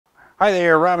Hi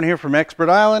there, Robin here from Expert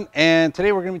Island, and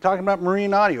today we're going to be talking about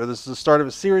marine audio. This is the start of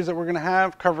a series that we're going to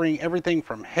have covering everything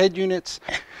from head units,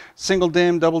 single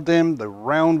dim, double dim, the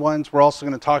round ones. We're also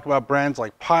going to talk about brands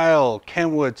like Pyle,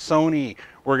 Kenwood, Sony.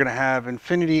 We're going to have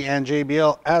Infinity and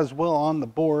JBL as well on the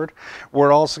board.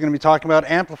 We're also going to be talking about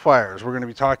amplifiers. We're going to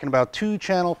be talking about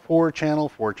 2-channel,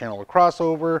 4-channel, 4-channel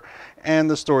crossover, and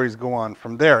the stories go on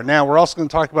from there. Now, we're also going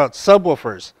to talk about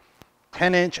subwoofers.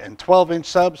 10-inch and 12-inch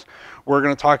subs. We're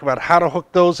going to talk about how to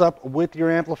hook those up with your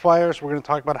amplifiers. We're going to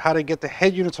talk about how to get the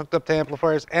head units hooked up to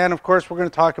amplifiers. And of course, we're going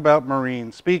to talk about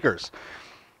marine speakers.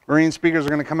 Marine speakers are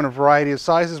going to come in a variety of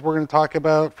sizes. We're going to talk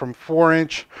about from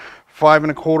 4-inch, 5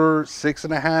 1/4, 6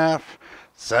 1/2,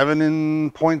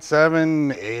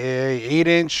 7.7,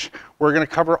 8-inch. We're going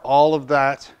to cover all of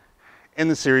that in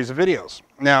the series of videos.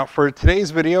 Now, for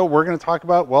today's video, we're going to talk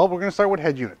about, well, we're going to start with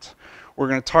head units. We're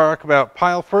going to talk about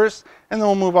Pyle first, and then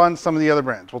we'll move on to some of the other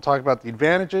brands. We'll talk about the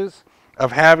advantages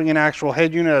of having an actual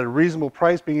head unit at a reasonable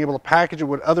price, being able to package it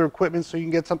with other equipment so you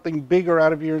can get something bigger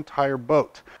out of your entire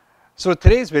boat. So in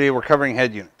today's video, we're covering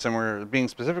head units, and we're being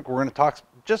specific. We're going to talk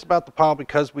just about the Pyle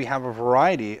because we have a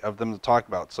variety of them to talk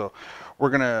about. So we're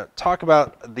going to talk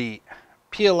about the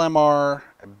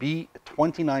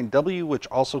PLMRB29W, which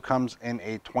also comes in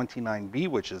a 29B,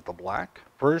 which is the black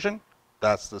version.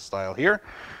 That's the style here.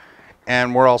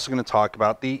 And we're also going to talk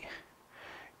about the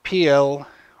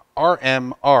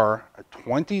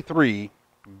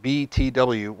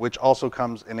PLRMR29W, which also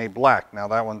comes in a black. Now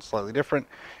that one's slightly different.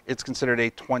 It's considered a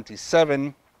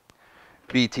 27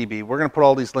 BTB. We're going to put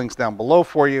all these links down below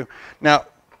for you. Now,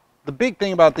 the big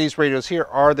thing about these radios here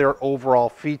are their overall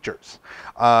features.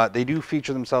 They do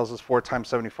feature themselves as 4x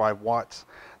 75 watts.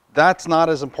 That's not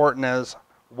as important as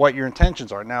what your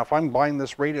intentions are. Now, if I'm buying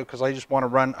this radio because I just want to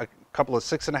run a couple of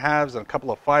 6 1/2s and a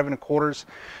couple of 5 1/4s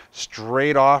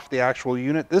straight off the actual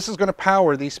unit, this is going to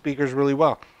power these speakers really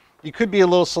well. You could be a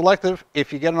little selective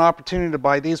if you get an opportunity to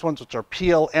buy these ones, which are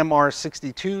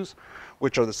PLMR62s,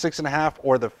 which are the 6 1/2,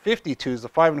 or the 52s, the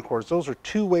 5 1/4s. Those are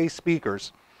two-way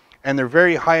speakers, and they're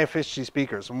very high efficiency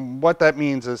speakers. And what that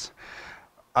means is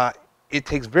it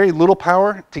takes very little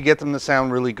power to get them to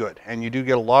sound really good, and you do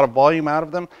get a lot of volume out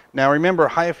of them. Now remember,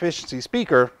 high efficiency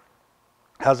speaker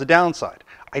has a downside.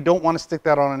 I don't want to stick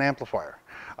that on an amplifier.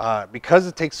 Because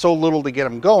it takes so little to get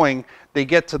them going, they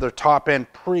get to their top end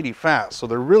pretty fast. So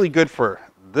they're really good for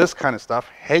this kind of stuff,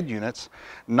 head units,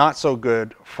 not so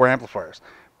good for amplifiers.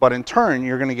 But in turn,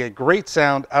 you're going to get great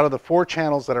sound out of the 4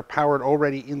 channels that are powered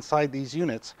already inside these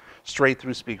units, straight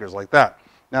through speakers like that.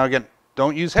 Now again,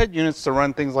 don't use head units to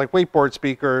run things like wakeboard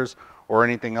speakers or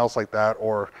anything else like that,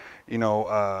 or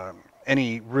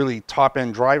any really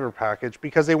top-end driver package,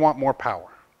 because they want more power.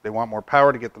 They want more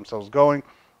power to get themselves going.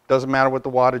 Doesn't matter what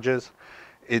the wattage is,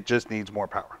 it just needs more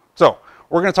power. So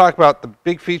we're going to talk about the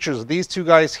big features of these two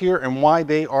guys here and why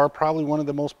they are probably one of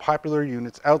the most popular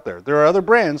units out there. There are other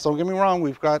brands, don't get me wrong.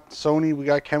 We've got Sony, we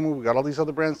got Kenwood, we got all these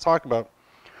other brands to talk about.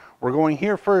 We're going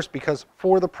here first because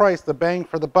for the price, the bang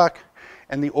for the buck,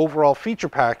 and the overall feature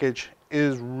package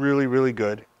is really, really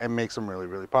good and makes them really,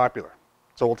 really popular.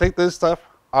 So we'll take this stuff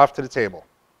off to the table.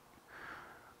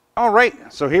 All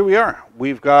right, so here we are.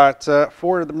 We've got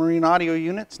 4 of the marine audio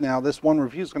units. Now this one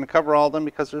review is going to cover all of them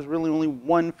because there's really only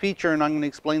one feature, and I'm going to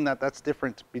explain that that's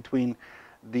different between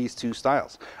these two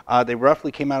styles. They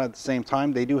roughly came out at the same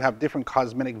time. They do have different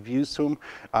cosmetic views to them.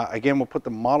 Again, we'll put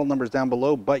the model numbers down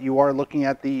below, but you are looking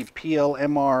at the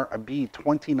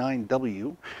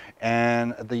PLMRB29W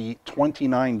and the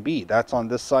 29B. That's on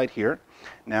this side here.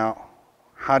 Now,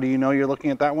 how do you know you're looking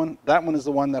at that one? That one is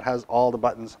the one that has all the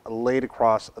buttons laid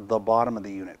across the bottom of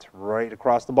the unit, right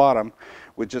across the bottom,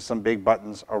 with just some big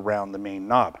buttons around the main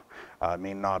knob.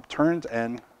 Main knob turns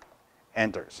and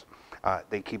enters.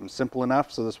 They keep them simple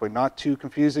enough so this way not too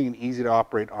confusing and easy to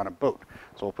operate on a boat.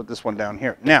 So we'll put this one down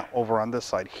here. Now, over on this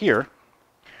side here,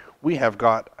 we have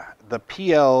got the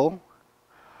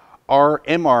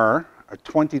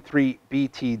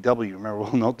PLRMR23BTW. Remember,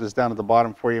 we'll note this down at the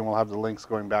bottom for you, and we'll have the links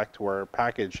going back to our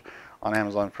package on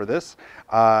Amazon for this.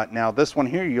 Now, this one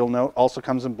here, you'll note, also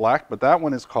comes in black, but that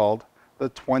one is called the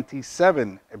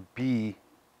 27BTB.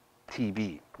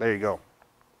 There you go.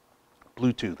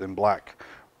 Bluetooth in black,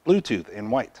 Bluetooth in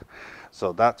white.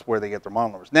 So that's where they get their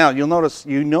model numbers. Now, you'll notice,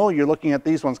 you're looking at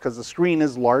these ones because the screen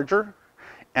is larger,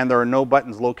 and there are no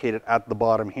buttons located at the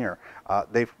bottom here.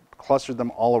 They've clustered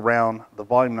them all around the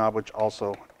volume knob, which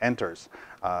also enters.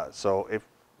 So if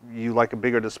you like a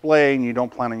bigger display and you don't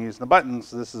plan on using the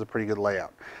buttons, this is a pretty good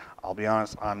layout. I'll be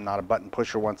honest, I'm not a button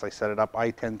pusher. Once I set it up,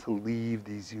 I tend to leave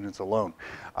these units alone.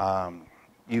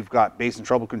 You've got bass and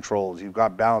treble controls, you've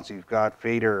got balance, you've got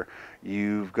fader,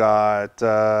 you've got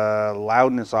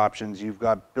loudness options, you've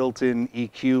got built-in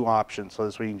EQ options, so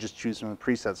this way you can just choose from the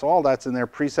presets. So all that's in there.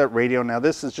 Preset radio. Now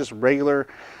this is just regular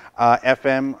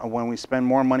FM. When we spend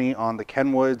more money on the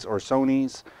Kenwoods or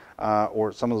Sonys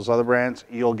or some of those other brands,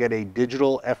 you'll get a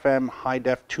digital FM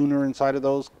high-def tuner inside of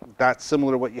those. That's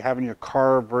similar to what you have in your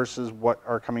car versus what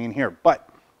are coming in here. But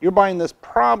you're buying this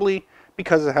probably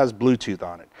because it has Bluetooth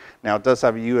on it. Now it does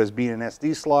have a USB and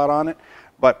SD slot on it,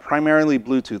 but primarily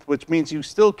Bluetooth, which means you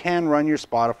still can run your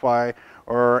Spotify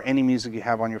or any music you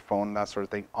have on your phone, that sort of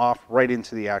thing, off right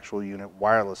into the actual unit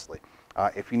wirelessly.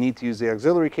 If you need to use the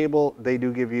auxiliary cable, they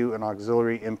do give you an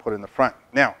auxiliary input in the front.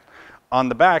 Now, on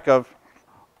the back of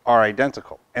are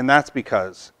identical, and that's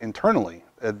because internally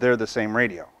they're the same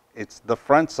radio. It's the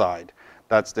front side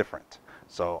that's different.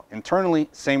 So internally,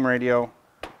 same radio,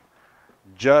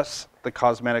 just the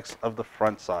cosmetics of the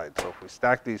front side. So if we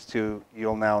stack these two,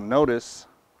 you'll now notice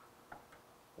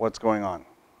what's going on.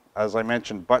 As I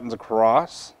mentioned, buttons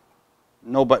across,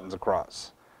 no buttons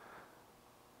across.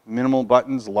 Minimal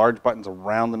buttons, large buttons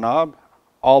around the knob.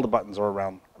 All the buttons are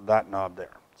around that knob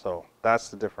there. So that's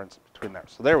the difference between there.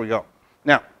 So there we go.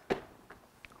 Now,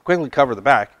 quickly cover the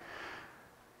back.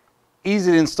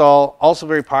 Easy to install, also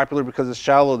very popular because it's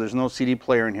shallow. There's no CD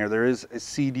player in here. There is a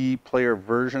CD player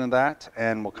version of that,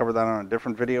 and we'll cover that on a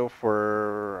different video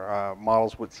for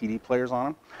models with CD players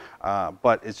on them.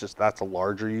 But it's just, that's a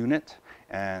larger unit,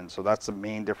 and so that's the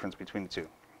main difference between the two.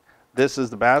 This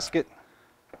is the basket.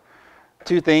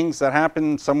 Two things that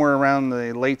happened somewhere around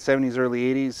the late 70s,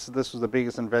 early 80s. This was the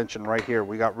biggest invention right here.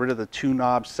 We got rid of the two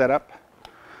knob setup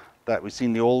that we see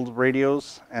in the old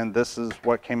radios, and this is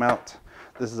what came out.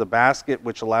 This is a basket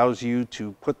which allows you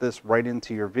to put this right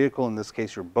into your vehicle, in this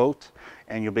case your boat,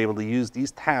 and you'll be able to use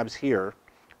these tabs here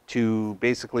to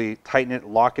basically tighten it,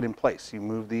 lock it in place. You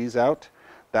move these out,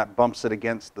 that bumps it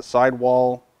against the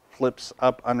sidewall, flips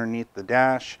up underneath the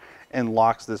dash, and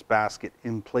locks this basket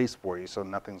in place for you so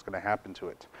nothing's going to happen to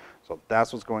it. So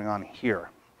that's what's going on here.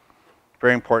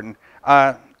 Very important.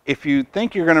 If you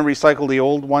think you're going to recycle the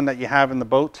old one that you have in the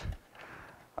boat,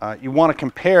 you want to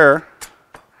compare.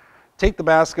 Take the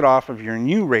basket off of your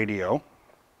new radio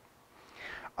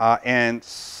and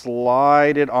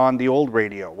slide it on the old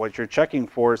radio. What you're checking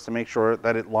for is to make sure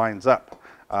that it lines up.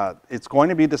 It's going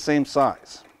to be the same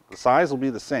size. The size will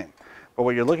be the same. But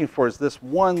what you're looking for is this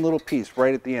one little piece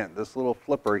right at the end, this little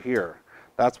flipper here.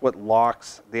 That's what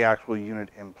locks the actual unit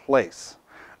in place.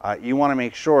 You want to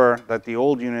make sure that the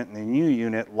old unit and the new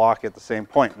unit lock at the same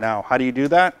point. Now, how do you do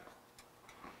that?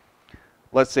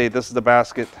 Let's say this is the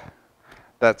basket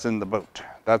that's in the boat.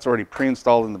 That's already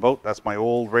pre-installed in the boat. That's my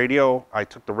old radio. I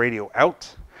took the radio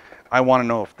out. I want to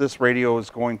know if this radio is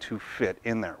going to fit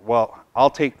in there. Well, I'll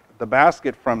take the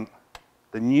basket from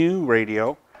the new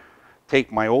radio,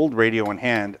 take my old radio in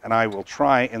hand, and I will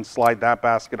try and slide that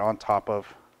basket on top of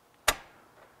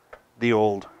the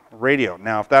old radio.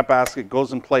 Now, if that basket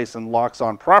goes in place and locks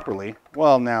on properly,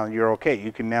 well, now you're okay.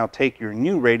 You can now take your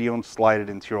new radio and slide it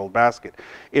into your old basket.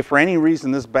 If for any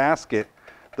reason this basket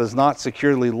does not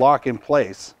securely lock in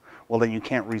place, well, then you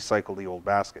can't recycle the old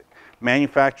basket.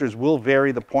 Manufacturers will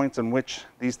vary the points in which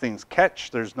these things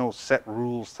catch. There's no set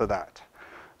rules to that.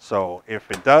 So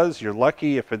if it does, you're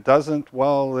lucky. If it doesn't,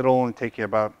 well, it'll only take you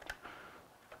about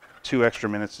 2 extra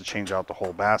minutes to change out the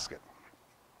whole basket.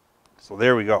 So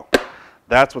there we go.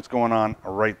 That's what's going on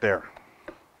right there.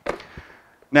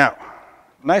 Now,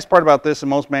 nice part about this, and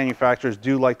most manufacturers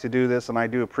do like to do this, and I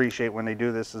do appreciate when they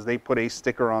do this, is they put a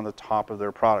sticker on the top of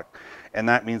their product. And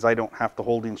that means I don't have to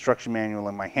hold the instruction manual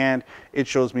in my hand. It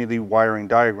shows me the wiring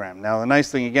diagram. Now, the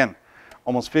nice thing, again,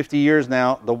 almost 50 years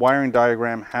now, the wiring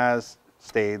diagram has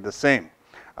stayed the same.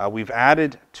 We've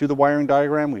added to the wiring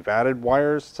diagram, we've added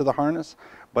wires to the harness,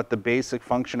 but the basic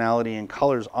functionality and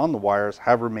colors on the wires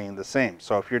have remained the same.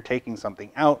 So if you're taking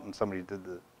something out and somebody did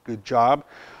the good job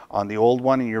on the old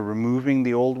one and you're removing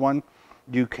the old one,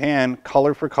 you can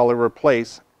color for color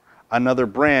replace another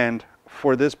brand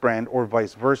for this brand or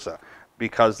vice versa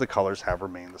because the colors have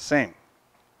remained the same.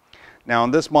 Now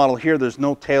on this model here, there's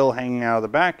no tail hanging out of the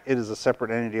back. It is a separate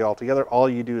entity altogether. All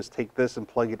you do is take this and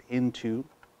plug it into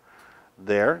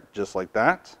there, just like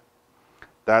that.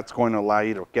 That's going to allow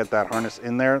you to get that harness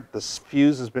in there. The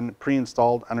fuse has been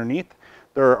pre-installed underneath.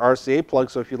 There are RCA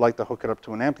plugs, so if you'd like to hook it up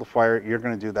to an amplifier, you're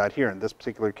going to do that here. In this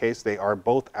particular case, they are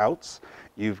both outs.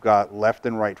 You've got left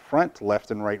and right front,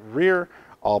 left and right rear,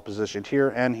 all positioned here,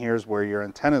 and here's where your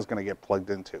antenna is going to get plugged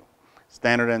into.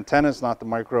 Standard antenna is not the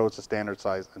micro, it's a standard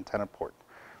size antenna port.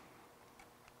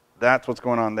 That's what's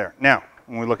going on there. Now,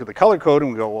 when we look at the color code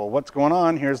and we go, well, what's going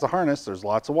on? Here's the harness. There's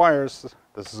lots of wires.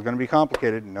 This is going to be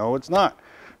complicated. No, it's not,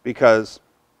 because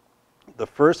the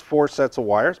first 4 sets of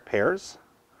wires, pairs,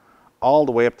 all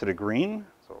the way up to the green.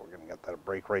 So we're going to get that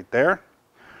break right there.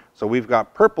 So we've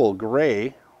got purple,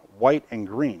 gray, white, and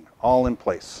green all in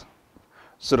place.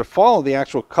 So to follow the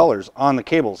actual colors on the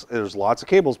cables, there's lots of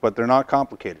cables, but they're not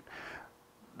complicated.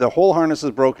 The whole harness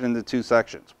is broken into 2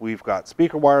 sections. We've got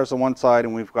speaker wires on one side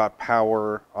and we've got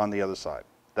power on the other side.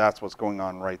 That's what's going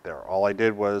on right there. All I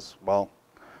did was, well,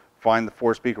 find the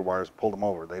 4 speaker wires and pull them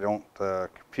over. They don't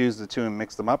confuse the 2 and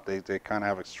mix them up. They kind of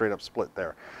have a straight up split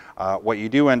there. What you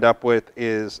do end up with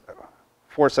is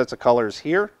 4 sets of colors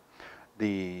here.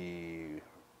 The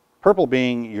purple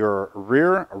being your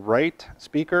rear right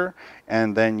speaker,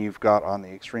 and then you've got on the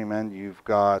extreme end, you've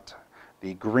got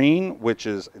the green, which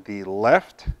is the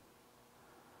left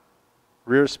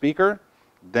rear speaker.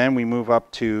 Then we move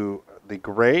up to the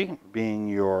gray being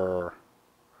your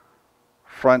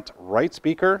front right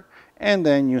speaker, and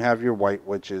then you have your white,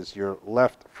 which is your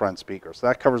left front speaker. So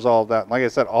that covers all of that. Like I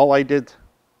said, all I did,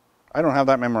 I don't have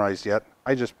that memorized yet.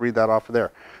 I just read that off of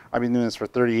there. I've been doing this for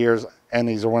 30 years, and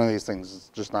these are one of these things. It's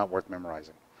just not worth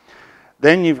memorizing.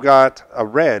 Then you've got a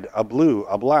red, a blue,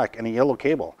 a black, and a yellow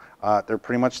cable. They're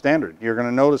pretty much standard. You're going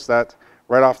to notice that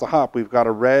right off the hop, we've got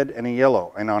a red and a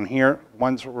yellow. And on here,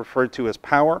 one's referred to as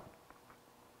power,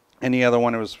 and the other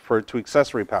one is referred to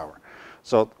accessory power.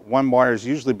 So one wire is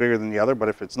usually bigger than the other, but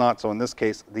if it's not, so in this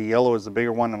case, the yellow is the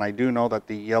bigger one, and I do know that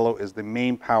the yellow is the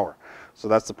main power. So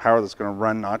that's the power that's going to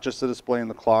run not just the display and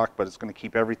the clock, but it's going to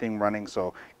keep everything running,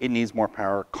 so it needs more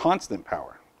power, constant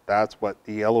power. That's what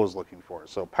the yellow is looking for.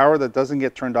 So power that doesn't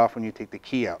get turned off when you take the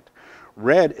key out.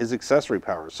 Red is accessory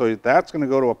power, so that's going to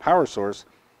go to a power source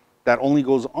that only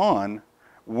goes on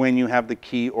when you have the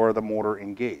key or the motor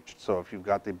engaged. So if you've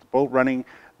got the boat running,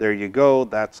 there you go,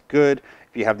 that's good.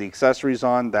 If you have the accessories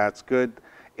on, that's good.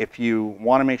 If you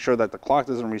want to make sure that the clock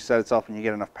doesn't reset itself and you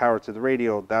get enough power to the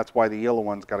radio, that's why the yellow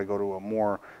one's got to go to a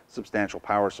more substantial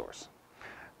power source.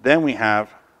 Then we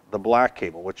have the black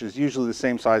cable, which is usually the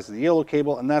same size as the yellow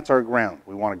cable, and that's our ground.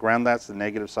 We want to ground that to the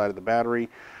negative side of the battery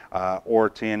or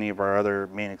to any of our other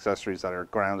main accessories that are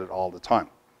grounded all the time.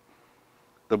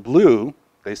 The blue,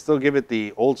 they still give it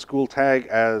the old school tag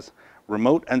as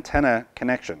remote antenna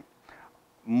connection.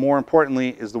 More importantly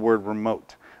is the word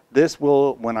remote. This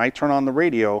will, when I turn on the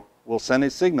radio, will send a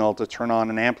signal to turn on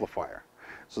an amplifier.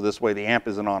 So this way the amp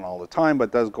isn't on all the time,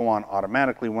 but does go on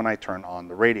automatically when I turn on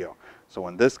the radio. So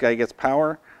when this guy gets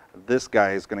power, this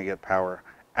guy is going to get power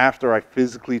after I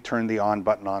physically turn the on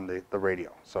button on the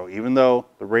radio. So even though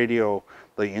the radio,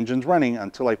 the engine's running,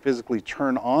 until I physically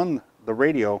turn on the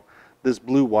radio, this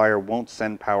blue wire won't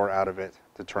send power out of it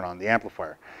to turn on the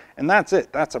amplifier. And that's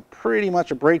it. That's pretty much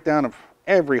a breakdown of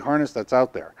every harness that's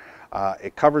out there.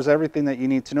 It covers everything that you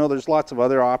need to know. There's lots of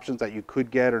other options that you could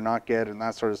get or not get and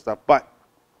that sort of stuff, but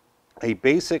a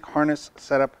basic harness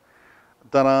setup,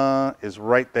 ta-da, is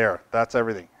right there. That's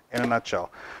everything in a nutshell.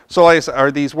 So like I said,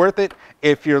 are these worth it?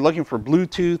 If you're looking for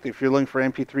Bluetooth, if you're looking for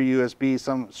MP3 USB,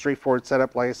 some straightforward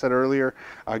setup, like I said earlier,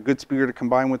 a good speaker to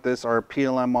combine with this are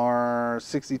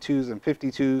PLMR62s and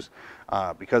 52s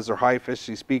because they're high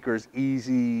efficiency speakers,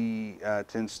 easy to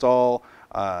install,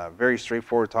 very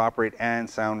straightforward to operate, and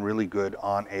sound really good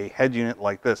on a head unit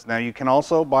like this. Now you can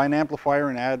also buy an amplifier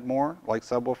and add more, like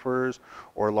subwoofers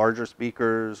or larger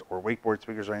speakers or wakeboard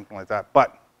speakers or anything like that.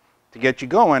 But to get you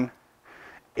going,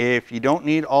 if you don't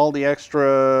need all the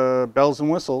extra bells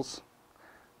and whistles,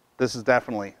 this is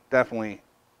definitely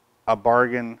a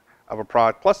bargain of a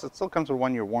product. Plus, it still comes with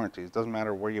 1-year warranty. It doesn't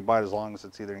matter where you buy it as long as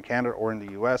it's either in Canada or in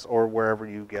the US or wherever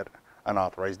you get an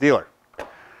authorized dealer.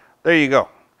 There you go.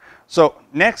 So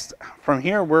next, from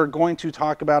here, we're going to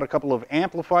talk about a couple of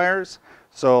amplifiers.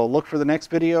 So look for the next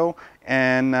video,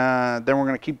 and then we're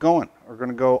going to keep going. We're going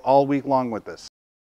to go all week long with this.